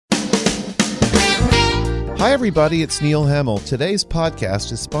Hi, everybody. It's Neil Hamill. Today's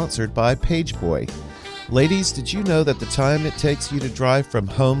podcast is sponsored by Pageboy. Ladies, did you know that the time it takes you to drive from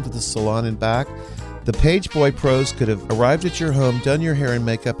home to the salon and back, the Pageboy pros could have arrived at your home, done your hair and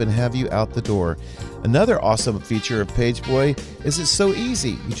makeup, and have you out the door. Another awesome feature of Pageboy is it's so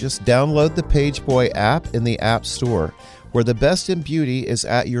easy. You just download the Pageboy app in the App Store, where the best in beauty is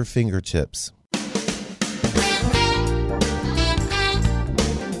at your fingertips.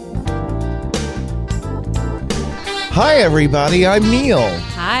 Hi, everybody. I'm Neil.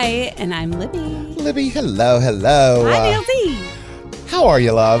 Hi, and I'm Libby. Libby, hello. Hi, Neil. How are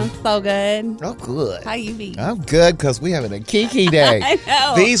you, love? I'm so good. Oh, good. How you be? I'm good because we're having a kiki day. I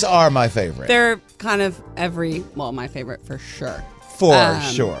know. These are my favorite. They're kind of my favorite for sure. For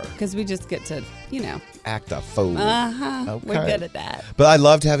sure. Because we just get to, Act a fool. Uh-huh. Okay. We're good at that. But I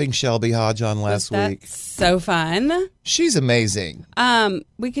loved having Shelby Hodge on last week. So fun. She's amazing.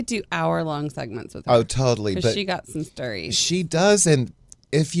 We could do hour-long segments with her. Oh, totally. Because But she got some stories. she does, and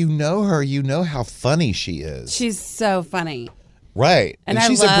if you know her, you know how funny she is. She's so funny. Right. And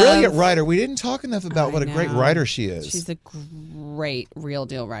she's a brilliant writer. We didn't talk enough about what a great writer she is. She's a great real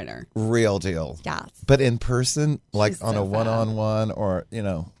deal writer. Real deal. Yes. But in person, like She's on so a one-on-one or,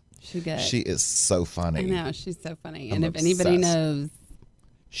 She's good. she is so funny. I know. She's so funny. I'm and if anybody obsessed. knows.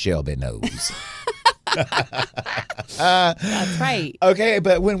 Shelby knows. That's right. Okay,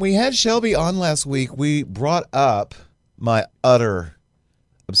 but when we had Shelby on last week, we brought up my utter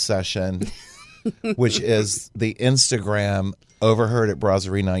obsession, which is the Instagram Overheard at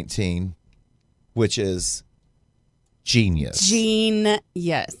Brasserie 19, which is genius.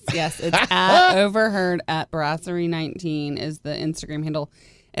 Yes. It's at Overheard at Brasserie 19 is the Instagram handle.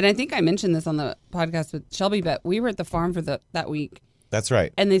 And I think I mentioned this on the podcast with Shelby, but we were at the farm for that week. That's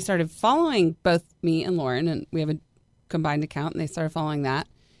right. And they started following both me and Lauren, and we have a combined account, and they started following that.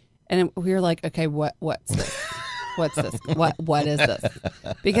 And we were like, okay, what's this? What's this? What is this?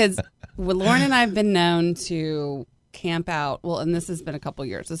 Because Lauren and I have been known to camp out. Well, and this has been a couple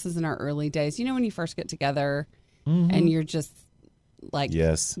years. This is in our early days. You know when you first get together and you're just like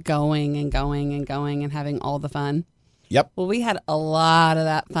going and having all the fun? Yep. Well, we had a lot of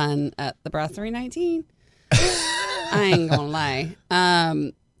that fun at the Brasserie 19. I ain't gonna lie.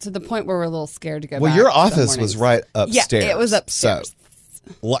 To the point where we're a little scared to go back. Well, your office was right upstairs. Yeah, it was upstairs.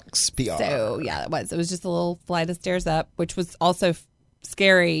 So, Lux PR. So, yeah, it was. It was just a little flight of stairs up, which was also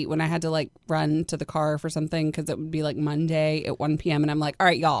scary when I had to, run to the car for something because it would be, Monday at 1 p.m. And I'm like, all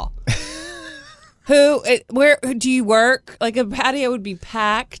right, y'all. Where do you work? A patio would be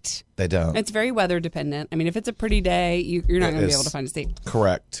packed. They don't. It's very weather dependent. I mean, if it's a pretty day, you're not going to be able to find a seat.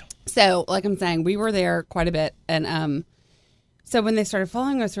 Correct. So, like I'm saying, we were there quite a bit. And so when they started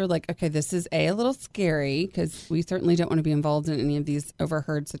following us, we were like, okay, this is a little scary because we certainly don't want to be involved in any of these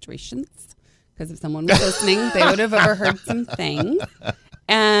overheard situations. Because if someone was listening, they would have overheard some things.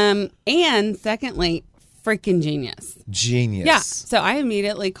 And secondly, freaking genius. Genius. Yeah. So I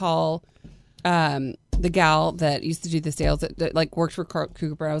immediately call the gal that used to do the sales that worked for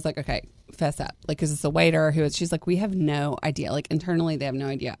Cooper. I was like, okay, fess up. Because it's a waiter she's like, we have no idea. Internally, they have no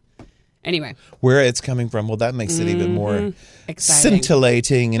idea. Anyway. Where it's coming from, well, that makes it even more exciting.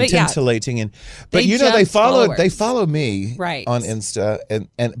 Scintillating and tintillating. But they follow me on Insta.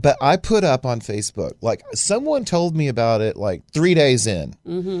 But I put up on Facebook, someone told me about it 3 days in.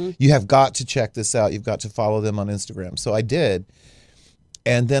 Mm-hmm. You have got to check this out. You've got to follow them on Instagram. So I did.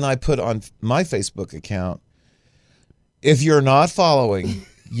 And then I put on my Facebook account, if you're not following,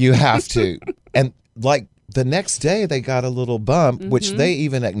 you have to. And the next day they got a little bump, which they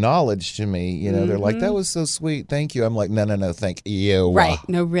even acknowledged to me. They're like, that was so sweet. Thank you. I'm like, no, thank you. Right.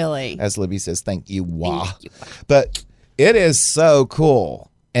 No, really. As Libby says, thank you. But it is so cool.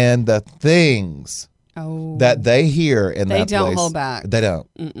 And the things that they hear in that place. They don't hold back. They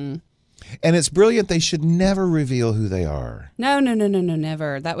don't. Mm-mm. And it's brilliant. They should never reveal who they are. No,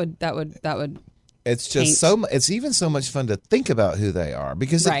 never. That would. It's just it's even so much fun to think about who they are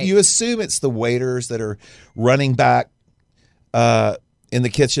because if you assume it's the waiters that are running back in the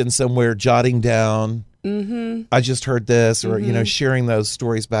kitchen somewhere, jotting down. Mm-hmm. I just heard this, or sharing those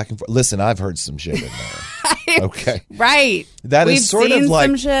stories back and forth. Listen, I've heard some shit in there. Okay, right. That we've is sort seen of like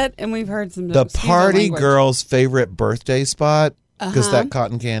some shit, and we've heard some. The party girl's favorite birthday spot because that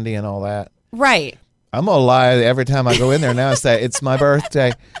cotton candy and all that. Right. I'm gonna lie. Every time I go in there now, I say it's my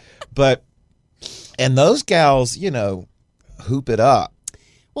birthday, but. And those gals, hoop it up.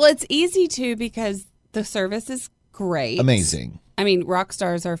 Well, it's easy too because the service is great. Amazing. I mean,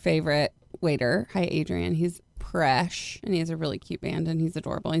 Rockstar's our favorite waiter. Hi, Adrian. He's fresh and he has a really cute band and he's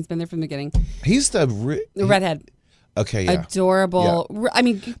adorable. He's been there from the beginning. He's the redhead. Okay, yeah. Adorable. Yeah. I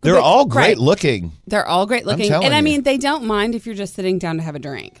mean, they're all great looking. They're all great looking. And I mean, they don't mind if you're just sitting down to have a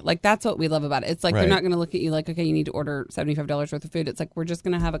drink. Like, that's what we love about it. It's like, they're not going to look at you like, okay, you need to order $75 worth of food. It's like, we're just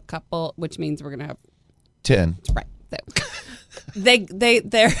going to have a couple, which means we're going to have 10. Right.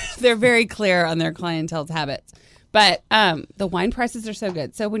 They're very clear on their clientele's habits. But the wine prices are so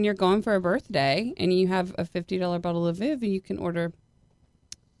good. So when you're going for a birthday and you have a $50 bottle of Viv, you can order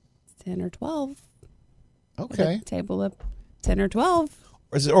 10 or 12. Okay. A table of 10 or 12.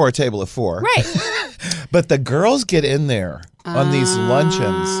 Or a table of 4. Right. But the girls get in there on these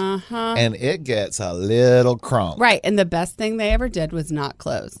luncheons, and it gets a little crunk. Right. And the best thing they ever did was not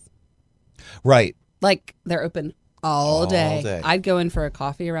close. Right. Like, they're open all day. I'd go in for a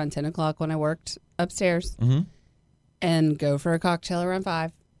coffee around 10 o'clock when I worked upstairs and go for a cocktail around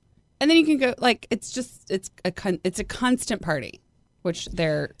 5. And then you can go, like, it's a constant party, which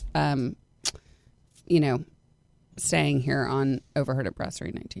they're, staying here on Overheard at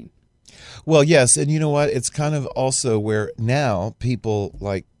Brasserie 19. Well, yes. And you know what? It's kind of also where now people,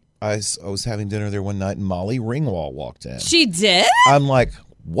 like, I was having dinner there one night and Molly Ringwald walked in. She did? I'm like,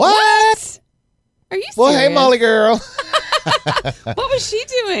 what? Are you serious? Well, hey, Molly girl. What was she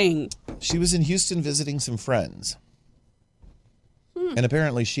doing? She was in Houston visiting some friends. And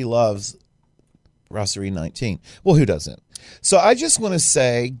apparently she loves Brasserie 19. Well, who doesn't? So I just want to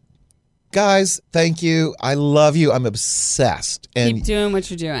say, guys, thank you. I love you. I'm obsessed. And keep doing what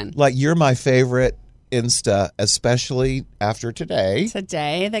you're doing. Like, you're my favorite Insta, especially after today.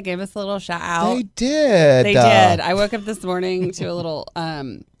 Today, they gave us a little shout out. They did. They did. I woke up this morning to a little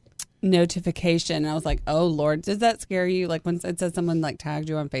notification. And I was like, oh, Lord, does that scare you? Like, when it says someone, like, tagged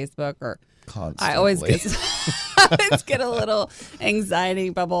you on Facebook or... Constantly. I always get a little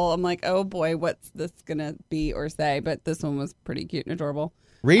anxiety bubble. I'm like, oh, boy, what's this going to be or say? But this one was pretty cute and adorable.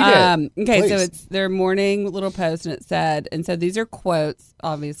 Read it. Okay, please. So it's their morning little post, and it said, and so these are quotes,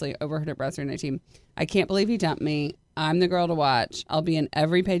 obviously, Overheard at Brasserie 19. I can't believe he dumped me. I'm the girl to watch. I'll be in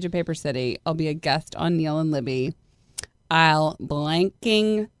every page of Paper City. I'll be a guest on Neal and Libby. I'll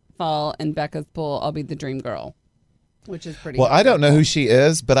blanking fall in Becca's pool. I'll be the dream girl, which is pretty. Well, I don't know who she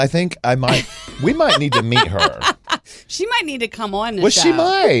is, but I think we might need to meet her. She might need to come on the show. show. She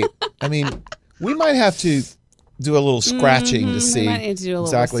might. I mean, we might have to do a little scratching to see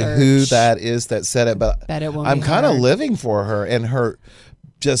exactly who that is that said it. But I'm kind of living for her and her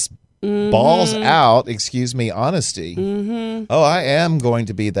just balls out, excuse me, honesty. Oh, I am going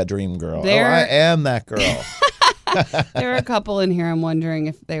to be that dream girl. I am that girl. There are a couple in here I'm wondering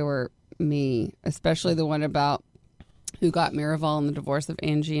if they were me, especially the one about who got Miraval in the divorce of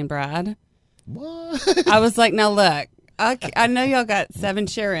Angie and Brad. What? I was like, now look, I know y'all got 7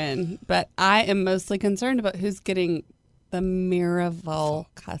 Sharon, but I am mostly concerned about who's getting the Miraval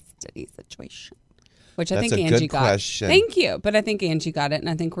custody situation, which I think Angie got. Question. Thank you, but I think Angie got it, and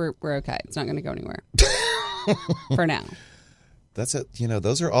I think we're okay. It's not going to go anywhere for now. That's it.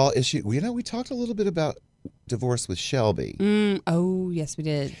 Those are all issues. We talked a little bit about divorce with Shelby. Oh, yes, we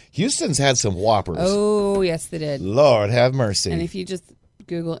did. Houston's had some whoppers. Oh, yes, they did. Lord have mercy. And if you just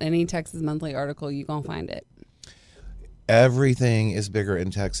Google any Texas Monthly article, you're going to find it. Everything is bigger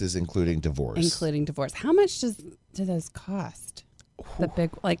in Texas, including divorce. How much do those cost? The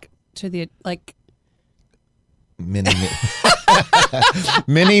big,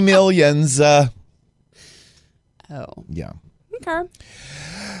 many millions. Oh. Yeah. Okay.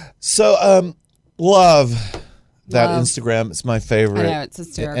 So, love that Instagram. It's my favorite. I know, it's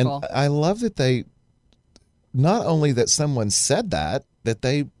hysterical. And I love that they, not only that someone said that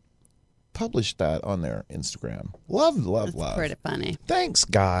they published that on their Instagram. Love. That's pretty funny. Thanks,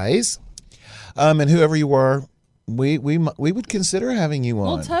 guys. And whoever you were, we would consider having you on.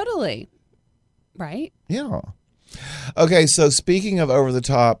 Well, totally. Right? Yeah. Okay, so speaking of over the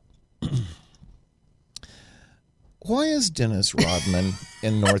top, why is Dennis Rodman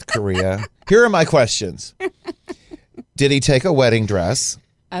in North Korea? Here are my questions. Did he take a wedding dress?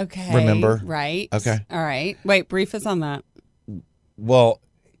 Okay. Remember? Right. Okay. All right. Wait, brief us on that. Well,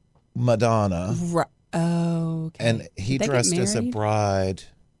 Madonna. Oh, okay. And he dressed as a bride.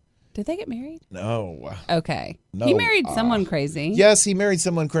 Did they get married? No. Okay. No. He married someone crazy. Yes, he married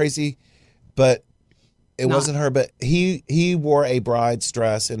someone crazy, but it wasn't her. But he wore a bride's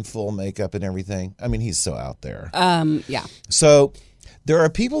dress and full makeup and everything. I mean, he's so out there. Yeah. So there are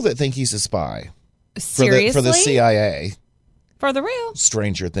people that think he's a spy. Seriously? For the CIA. For the real?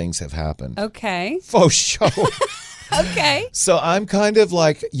 Stranger things have happened. Okay. Faux show. Okay. So I'm kind of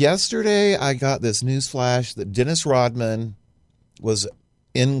like, yesterday I got this news flash that Dennis Rodman was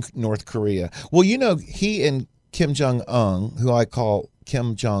in North Korea. Well, he and Kim Jong-un, who I call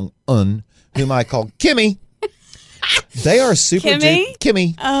Kim Jong-un, whom I call Kimmy, They are super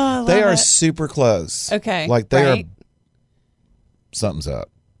Kimmy. Oh, they are super close. Okay. Like they are something's up.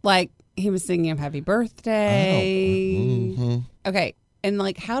 Like he was singing him happy birthday. Okay. And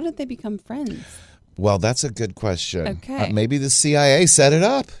like how did they become friends? Well, that's a good question. Okay. Maybe the CIA set it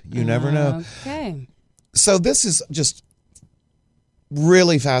up. You never know. Okay. So this is just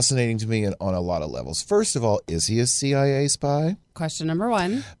really fascinating to me on a lot of levels. First of all, is he a CIA spy? Question number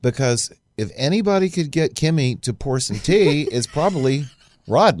 1. Because if anybody could get Kimmy to pour some tea, it's probably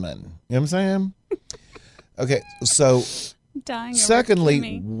Rodman. You know what I'm saying? Okay, so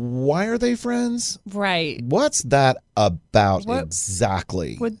secondly, why are they friends? Right. What's that about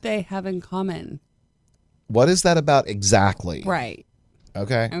exactly? What would they have in common? What is that about exactly? Right.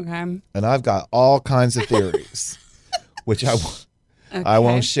 Okay. Okay. And I've got all kinds of theories, which I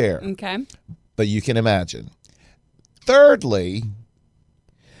won't share. Okay. But you can imagine. Thirdly,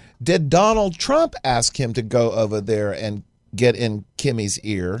 did Donald Trump ask him to go over there and get in Kimmy's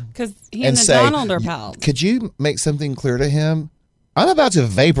ear? Because he and say, Donald are pals. Could you make something clear to him? I'm about to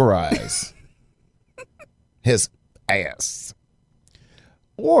vaporize his ass.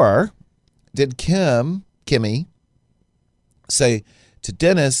 Or did Kimmy say to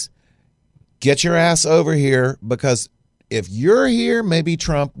Dennis, get your ass over here because if you're here, maybe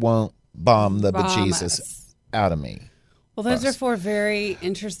Trump won't bomb the bejesus out of me. Well, those are 4 very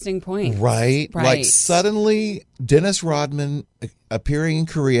interesting points. Right? Like suddenly Dennis Rodman appearing in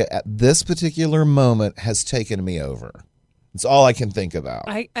Korea at this particular moment has taken me over. It's all I can think about.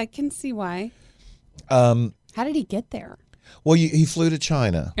 I can see why. How did he get there? Well, he flew to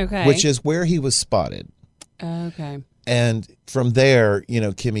China, which is where he was spotted. Okay. And from there,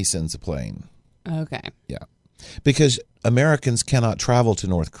 Kimmy sends a plane. Okay. Yeah. Because Americans cannot travel to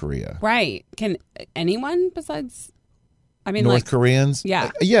North Korea. Right. Can anyone besides, North Koreans? Yeah.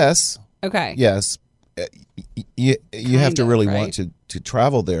 Yes. Okay. Yes. You have to really want to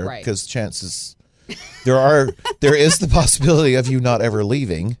travel there because chances there is the possibility of you not ever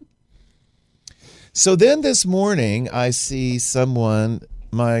leaving. So then this morning I see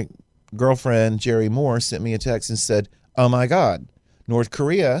my girlfriend Jerry Moore sent me a text and said, "Oh my God, North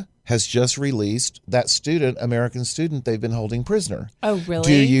Korea has just released that American student they've been holding prisoner." Oh, really?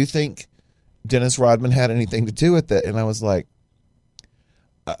 Do you think Dennis Rodman had anything to do with it? And I was like,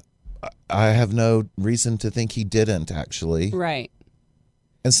 I have no reason to think he didn't, actually. Right.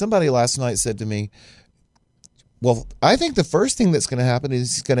 And somebody last night said to me, well, I think the first thing that's going to happen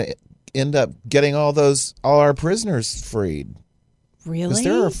is he's going to end up getting all our prisoners freed. Really? Because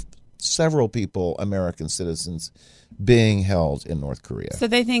there are several people, American citizens, being held in North Korea. So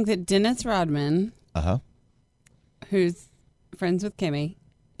they think that Dennis Rodman, who's friends with Kimmy's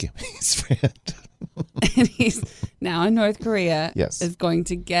friend, and he's now in North Korea, is going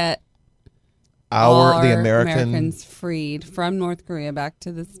to get the Americans freed from North Korea back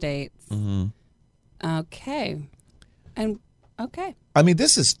to the States. Mm-hmm. Okay.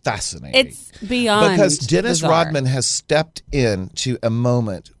 This is fascinating. It's beyond because Dennis bizarre. Rodman has stepped into a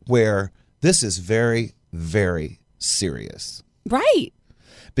moment where this is very, very serious. Right.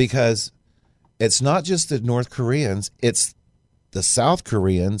 Because it's not just the North Koreans, it's the South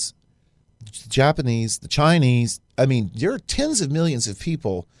Koreans, the Japanese, the Chinese. There are tens of millions of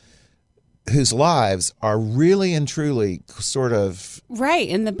people whose lives are really and truly sort of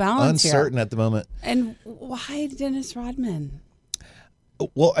in the balance uncertain here. At the moment. And why Dennis Rodman?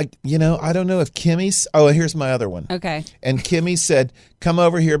 Well, I don't know if Kimmy's... Oh, here's my other one. Okay. And Kimmy said, come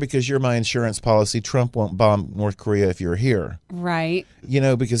over here because you're my insurance policy. Trump won't bomb North Korea if you're here. Right.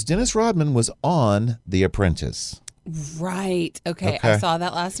 Because Dennis Rodman was on The Apprentice. Right. Okay. I saw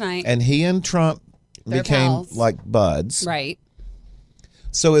that last night. And he and Trump became pals. like buds. Right.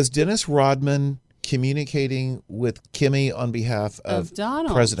 So is Dennis Rodman communicating with Kimmy on behalf of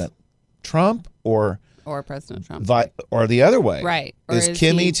Donald. President Trump or President Trump, or the other way? Right. Or is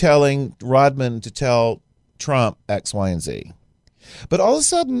Kimmy telling Rodman to tell Trump X, Y, and Z? But all of a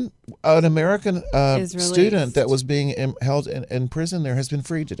sudden, an American student that was being held in prison there has been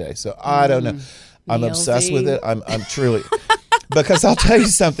freed today. So I don't know. I'm obsessed with it. I'm truly because I'll tell you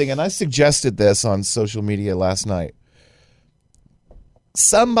something, and I suggested this on social media last night.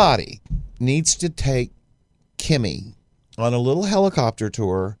 Somebody needs to take Kimmy on a little helicopter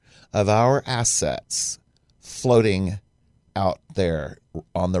tour of our assets floating out there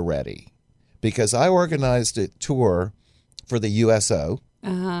on the ready. Because I organized a tour for the USO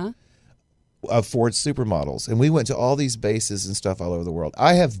of Ford supermodels. And we went to all these bases and stuff all over the world.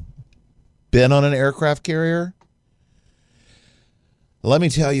 I have been on an aircraft carrier. Let me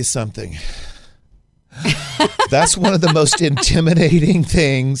tell you something. That's one of the most intimidating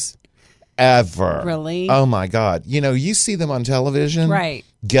things ever. Really? Oh my God. You see them on television. Right.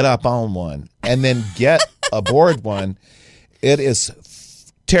 Get up on one and then get aboard one. It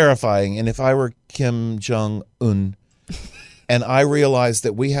is terrifying. And if I were Kim Jong-un and I realized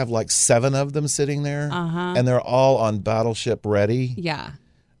that we have like 7 of them sitting there and they're all on battleship ready. Yeah.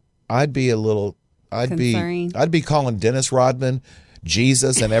 I'd be calling Dennis Rodman,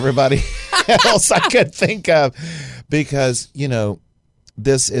 Jesus, and everybody else I could think of because,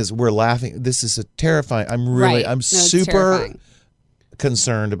 we're laughing. This is terrifying. I'm super terrifying.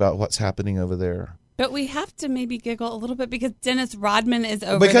 Concerned about what's happening over there. But we have to maybe giggle a little bit because Dennis Rodman is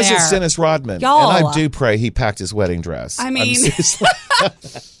over because there. It's Dennis Rodman. Y'all. And I do pray he packed his wedding dress. I mean,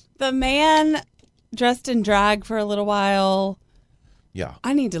 the man dressed in drag for a little while. Yeah.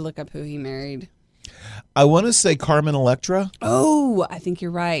 I need to look up who he married. I want to say Carmen Electra. Oh, I think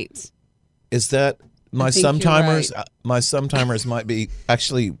you're right. Is that my sometimers? Right. My sometimers might be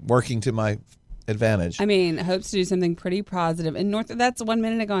actually working to my advantage. I mean, hopes to do something pretty positive. And that's 1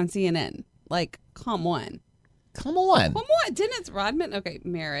 minute ago on CNN. Like, come on. Dennis Rodman. Okay,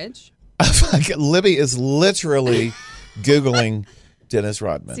 marriage. Libby is literally Googling Dennis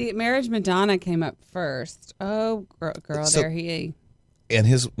Rodman. See, marriage Madonna came up first. Oh, girl, there he. And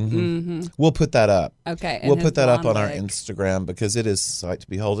his, we'll put that up. Okay. We'll put that up on our Instagram because it is a sight to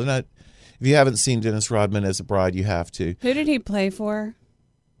behold. And if you haven't seen Dennis Rodman as a bride, you have to. Who did he play for?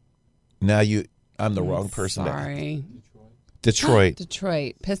 Now I'm the wrong person. Sorry. Detroit.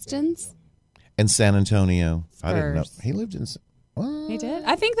 Detroit Pistons? And San Antonio. Spurs. I didn't know. He lived in... He did?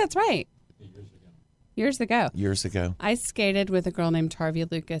 I think that's right. Years ago. I skated with a girl named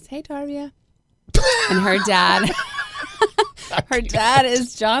Tarvia Lucas. Hey, Tarvia. And her dad... Her dad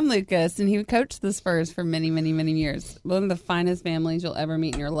is John Lucas, and he coached the Spurs for many, many, many years. One of the finest families you'll ever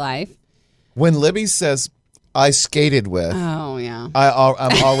meet in your life. When Libby says, I skated with, oh, yeah.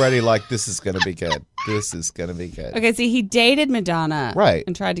 I'm already like, this is going to be good. This is going to be good. Okay, see, he dated Madonna. Right.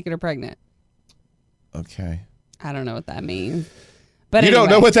 And tried to get her pregnant. Okay. I don't know what that means. But you don't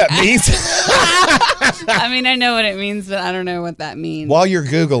know what that means? I mean, I know what it means, but I don't know what that means. While you're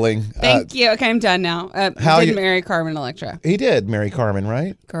Googling. Thank you. Okay, I'm done now. He did marry Carmen Electra. He did marry Carmen,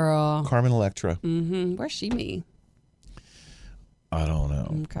 right? Girl. Carmen Electra. Mm-hmm. Where's she me? I don't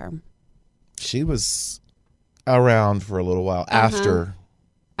know. Okay. She was around for a little while after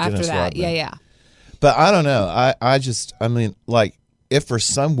Dennis that. Rodman. Yeah. But I don't know. I mean, like, if for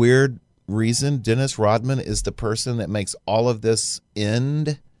some weird reason Dennis Rodman is the person that makes all of this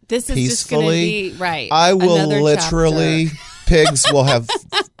end this is peacefully, just going to be right. I will literally pigs will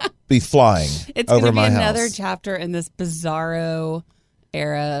be flying it's over my house. It's going to be another chapter in this bizarro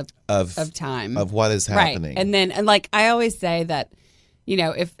era of time of what is happening. Right. And like I always say that,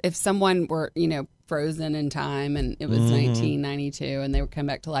 if someone were, frozen in time and it was 1992 and they would come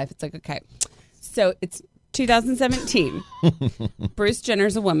back to life, it's like, okay, so it's 2017. Bruce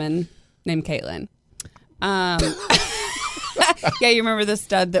Jenner's a woman named Caitlyn. Yeah, you remember the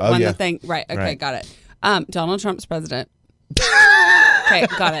stud that won the thing? Right. Okay, right. Got it. Donald Trump's president. Okay,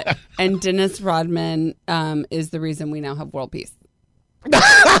 got it. And Dennis Rodman is the reason we now have world peace.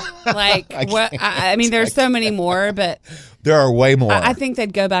 Like, I mean, there's so many more, but there are way more. I think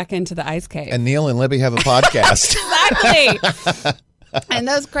they'd go back into the ice cave. And Neal and Libby have a podcast. Exactly. And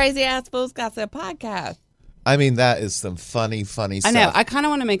those crazy ass fools got their podcast. I mean, that is some funny stuff. I know. I kind of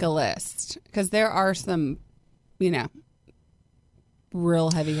want to make a list because there are some,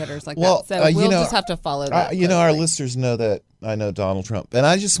 real heavy hitters like that. So we'll just have to follow that. Our listeners know that I know Donald Trump. And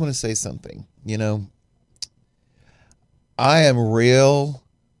I just want to say something. I am real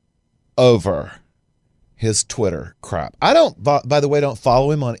over his Twitter crap. I don't, by the way, don't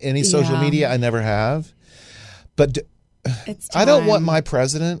follow him on any social media. I never have. But I don't want my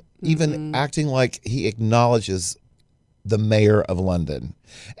president even acting like he acknowledges the mayor of London.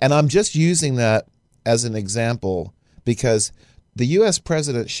 And I'm just using that as an example because the U.S.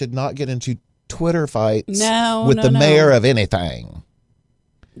 president should not get into Twitter fights with the mayor of anything.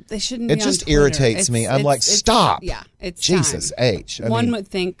 They shouldn't. It just irritates me. I'm like, stop. Yeah, it's Jesus time. H. One would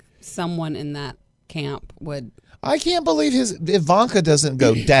think someone in that camp would. I can't believe Ivanka doesn't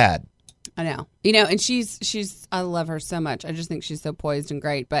go, Dad. I know. And she's I love her so much. I just think she's so poised and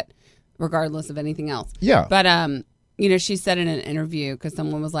great, but regardless of anything else. Yeah. But she said in an interview because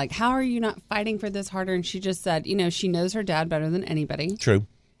someone was like, "How are you not fighting for this harder?" And she just said, she knows her dad better than anybody. True.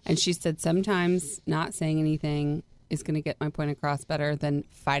 And she said sometimes not saying anything is going to get my point across better than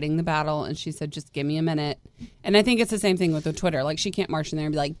fighting the battle. And she said, just give me a minute. And I think it's the same thing with the Twitter. Like, she can't march in there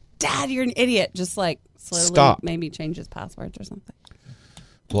and be like, Dad, you're an idiot. Just like slowly maybe change his passwords or something.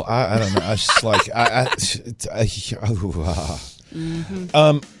 Well, I don't know. I was just like,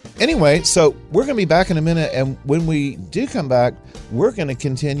 Anyway, so we're going to be back in a minute, and when we do come back, we're going to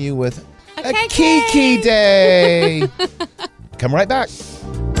continue with a Kiki Day. Come right back.